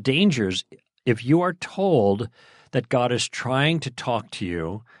 the dangers, if you are told that God is trying to talk to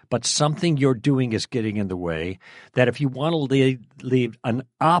you, but something you're doing is getting in the way, that if you want to lead an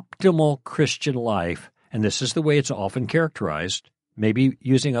optimal Christian life, and this is the way it's often characterized, maybe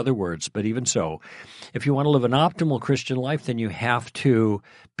using other words, but even so, if you want to live an optimal Christian life, then you have to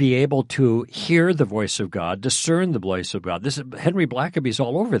be able to hear the voice of God, discern the voice of God. Henry Blackaby's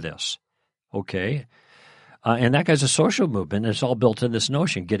all over this, okay? And that guy's a social movement. And it's all built in this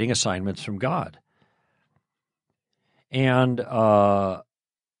notion, getting assignments from God. And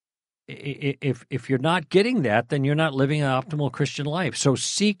if you're not getting that, then you're not living an optimal Christian life. So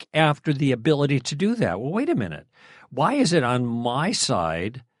seek after the ability to do that. Well, wait a minute. Why is it on my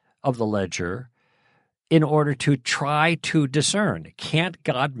side of the ledger in order to try to discern? Can't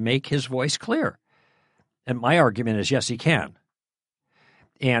God make his voice clear? And my argument is, yes, he can.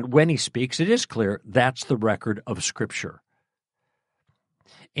 And when he speaks, it is clear. That's the record of Scripture.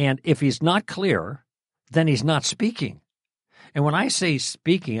 And if he's not clear, then he's not speaking. And when I say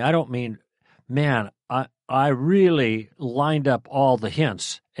speaking, I don't mean, man, I really lined up all the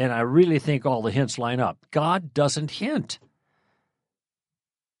hints, and I really think all the hints line up. God doesn't hint.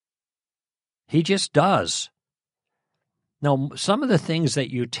 He just does. Now, some of the things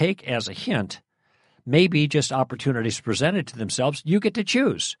that you take as a hint may be just opportunities presented to themselves. You get to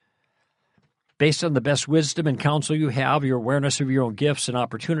choose. Based on the best wisdom and counsel you have, your awareness of your own gifts and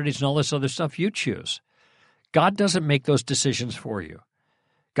opportunities and all this other stuff, you choose. God doesn't make those decisions for you.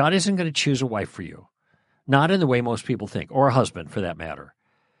 God isn't going to choose a wife for you, not in the way most people think, or a husband for that matter.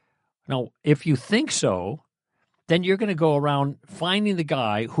 Now, if you think so, then you're going to go around finding the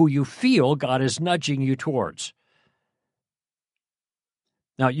guy who you feel God is nudging you towards.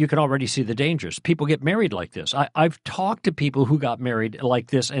 Now, you can already see the dangers. People get married like this. I've talked to people who got married like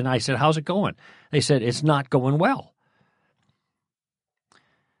this, and I said, how's it going? They said, it's not going well.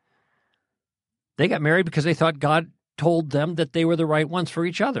 They got married because they thought God told them that they were the right ones for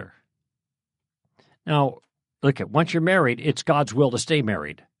each other. Now, look, once you're married, it's God's will to stay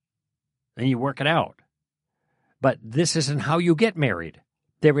married, and you work it out. But this isn't how you get married.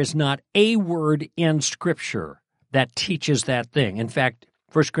 There is not a word in Scripture that teaches that thing. In fact,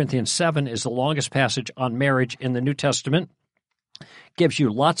 1 Corinthians 7 is the longest passage on marriage in the New Testament. Gives you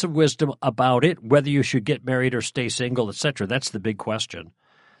lots of wisdom about it, whether you should get married or stay single, etc. That's the big question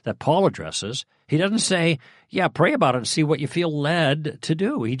that Paul addresses. He doesn't say, yeah, pray about it and see what you feel led to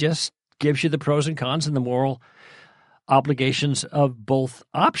do. He just gives you the pros and cons and the moral obligations of both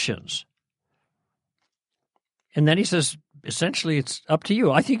options. And then he says, essentially, it's up to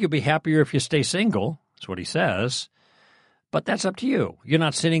you. I think you'll be happier if you stay single. That's what he says. But that's up to you. You're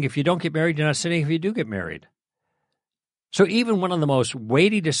not sinning if you don't get married. You're not sinning if you do get married. So even one of the most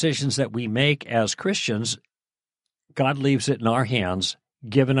weighty decisions that we make as Christians, God leaves it in our hands,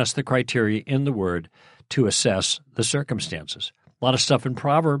 giving us the criteria in the Word to assess the circumstances. A lot of stuff in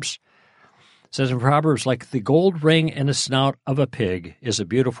Proverbs. It says in Proverbs, like the gold ring in the snout of a pig is a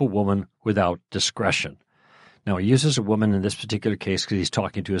beautiful woman without discretion. Now, he uses a woman in this particular case because he's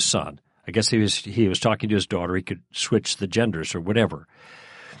talking to his son. I guess he was talking to his daughter. He could switch the genders or whatever.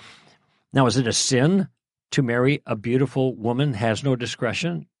 Now, is it a sin to marry a beautiful woman has no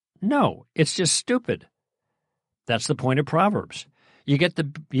discretion? No, it's just stupid. That's the point of Proverbs. You get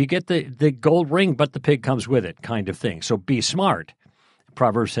the gold ring, but the pig comes with it, kind of thing. So be smart.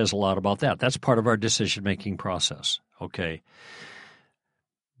 Proverbs says a lot about that. That's part of our decision-making process. Okay.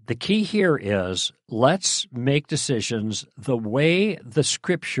 The key here is let's make decisions the way the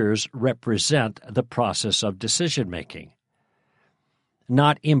Scriptures represent the process of decision-making.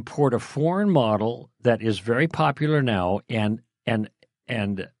 Not import a foreign model that is very popular now and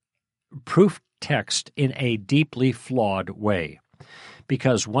proof text in a deeply flawed way.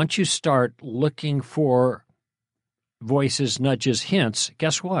 Because once you start looking for voices, nudges, hints,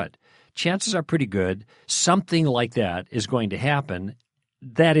 guess what? Chances are pretty good something like that is going to happen.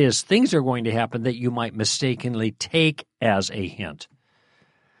 That is, things are going to happen that you might mistakenly take as a hint.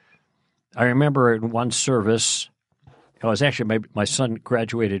 I remember in one service, it was actually my son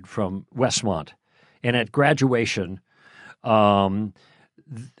graduated from Westmont, and at graduation,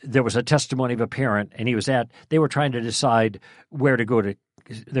 there was a testimony of a parent, and they were trying to decide where to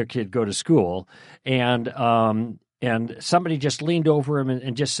their kid go to school, and somebody just leaned over him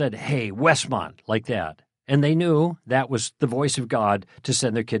and just said, "Hey, Westmont," like that. And they knew that was the voice of God to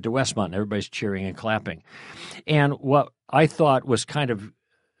send their kid to Westmont. And everybody's cheering and clapping. And what I thought was kind of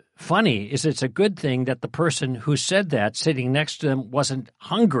funny is it's a good thing that the person who said that sitting next to them wasn't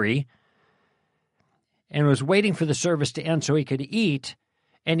hungry and was waiting for the service to end so he could eat,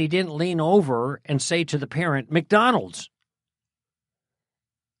 and he didn't lean over and say to the parent, "McDonald's."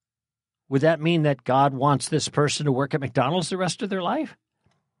 Would that mean that God wants this person to work at McDonald's the rest of their life?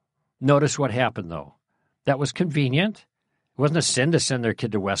 Notice what happened, though. That was convenient. It wasn't a sin to send their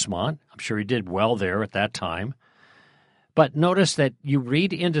kid to Westmont. I'm sure he did well there at that time. But notice that you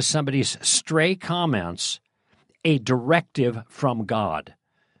read into somebody's stray comments a directive from God.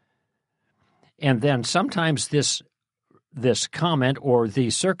 And then sometimes this comment or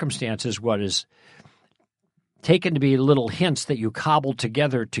these circumstances, what is taken to be little hints that you cobbled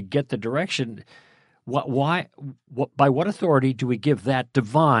together to get the direction. By what authority do we give that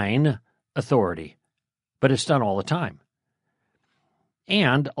divine authority? But it's done all the time.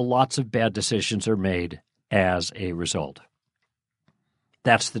 And lots of bad decisions are made as a result.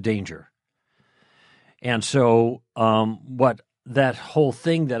 That's the danger. And so what that whole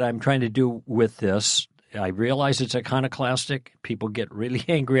thing that I'm trying to do with this, I realize it's iconoclastic. People get really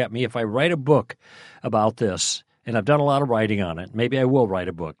angry at me if I write a book about this, and I've done a lot of writing on it. Maybe I will write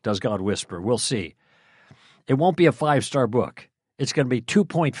a book, Does God Whisper? We'll see. It won't be a 5-star book. It's going to be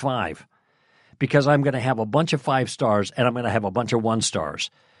 2.5 because I'm going to have a bunch of 5 stars and I'm going to have a bunch of 1 stars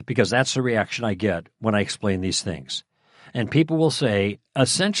because that's the reaction I get when I explain these things. And people will say,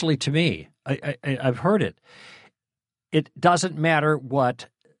 essentially to me, I've heard it, it doesn't matter what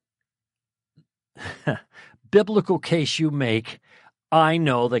biblical case you make, I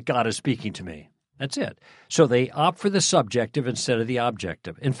know that God is speaking to me. That's it. So they opt for the subjective instead of the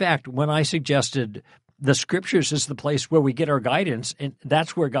objective. In fact, when I suggested the Scriptures is the place where we get our guidance, and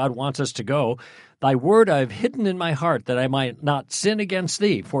that's where God wants us to go, thy word I've hidden in my heart that I might not sin against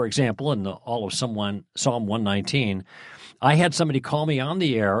thee, for example, in all of Psalm 119, I had somebody call me on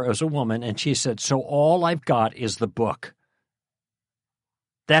the air as a woman, and she said, so all I've got is the book.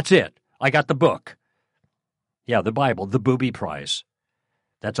 That's it. I got the book. Yeah, the Bible, the booby prize.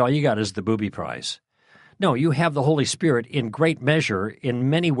 That's all you got is the booby prize. No, you have the Holy Spirit in great measure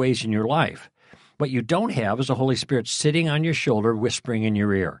in many ways in your life. What you don't have is the Holy Spirit sitting on your shoulder, whispering in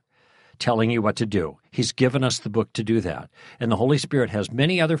your ear, telling you what to do. He's given us the book to do that. And the Holy Spirit has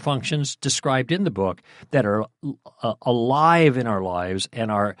many other functions described in the book that are alive in our lives and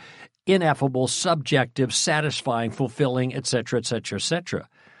are ineffable, subjective, satisfying, fulfilling, etc., etc., etc.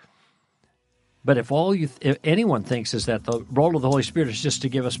 But if anyone thinks is that the role of the Holy Spirit is just to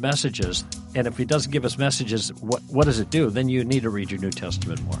give us messages, and if He doesn't give us messages, what does it do? Then you need to read your New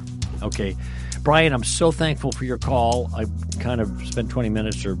Testament more. Okay, Brian, I'm so thankful for your call. I kind of spent 20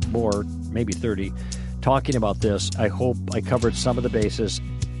 minutes or more, maybe 30, talking about this. I hope I covered some of the bases,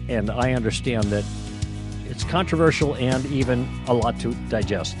 and I understand that it's controversial and even a lot to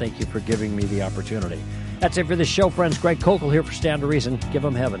digest. Thank you for giving me the opportunity. That's it for this show, friends. Greg Koukl here for Stand to Reason. Give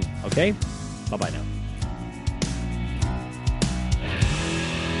them heaven, okay? Bye-bye now.